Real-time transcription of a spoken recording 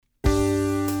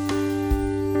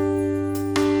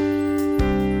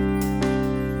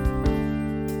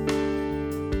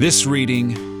This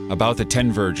reading about the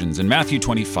 10 virgins in Matthew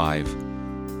 25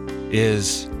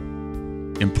 is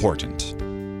important.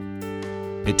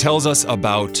 It tells us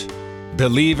about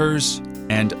believers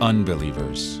and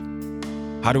unbelievers.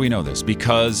 How do we know this?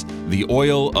 Because the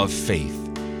oil of faith,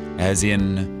 as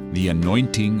in the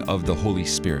anointing of the Holy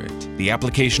Spirit, the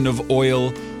application of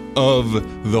oil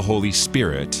of the Holy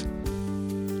Spirit,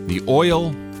 the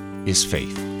oil is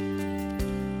faith.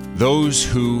 Those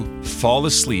who fall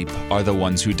asleep are the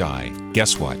ones who die.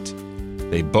 Guess what?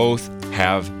 They both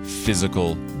have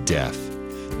physical death.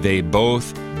 They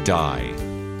both die.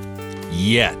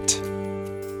 Yet,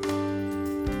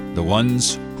 the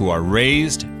ones who are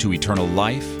raised to eternal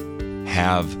life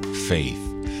have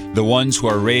faith. The ones who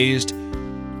are raised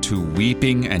to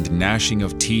weeping and gnashing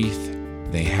of teeth,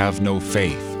 they have no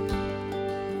faith.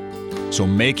 So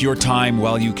make your time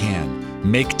while you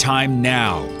can. Make time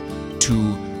now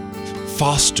to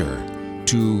foster,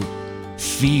 to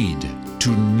feed,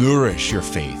 to nourish your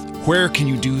faith. Where can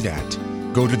you do that?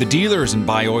 Go to the dealers and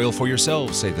buy oil for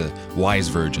yourselves, say the wise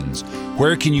virgins.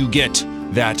 Where can you get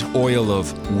that oil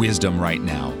of wisdom right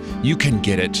now? You can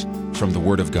get it from the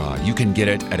Word of God. You can get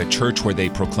it at a church where they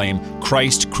proclaim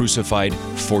Christ crucified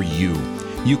for you.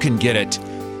 You can get it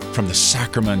from the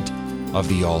sacrament of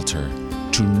the altar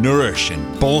to nourish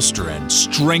and bolster and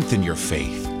strengthen your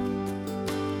faith.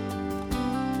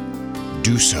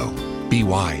 Do so. Be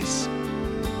wise.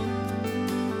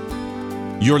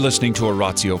 You're listening to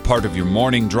Oratio, part of your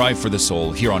morning drive for the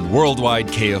soul here on Worldwide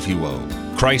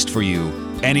KFUO. Christ for you,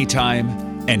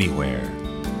 anytime, anywhere.